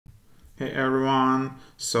Hey everyone,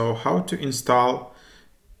 so how to install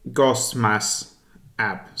Gauthmath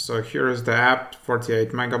app. So here is the app,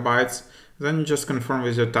 48 megabytes. Then you just confirm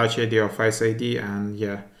with your Touch ID or Face ID and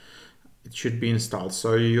yeah, it should be installed.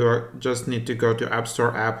 So you just need to go to App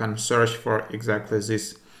Store app and search for exactly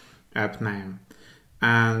this app name.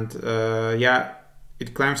 And yeah,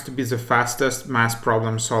 it claims to be the fastest math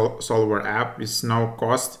problem solver app with no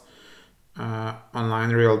cost.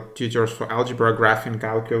 Online real tutors for algebra, graphing,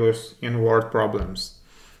 calculus, in word problems.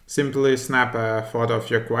 Simply snap a photo of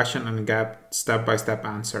your question and get step-by-step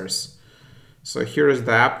answers. So here is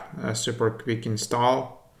the app, a super quick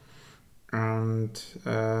install, and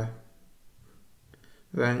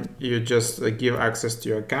then you just give access to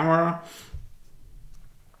your camera,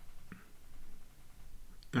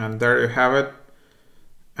 and there you have it,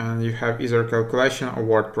 and you have either calculation or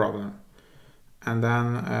word problem. And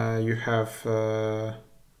then you have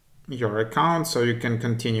your account, so you can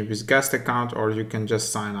continue with guest account or you can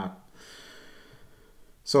just sign up.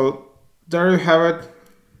 So there you have it.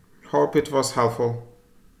 Hope it was helpful.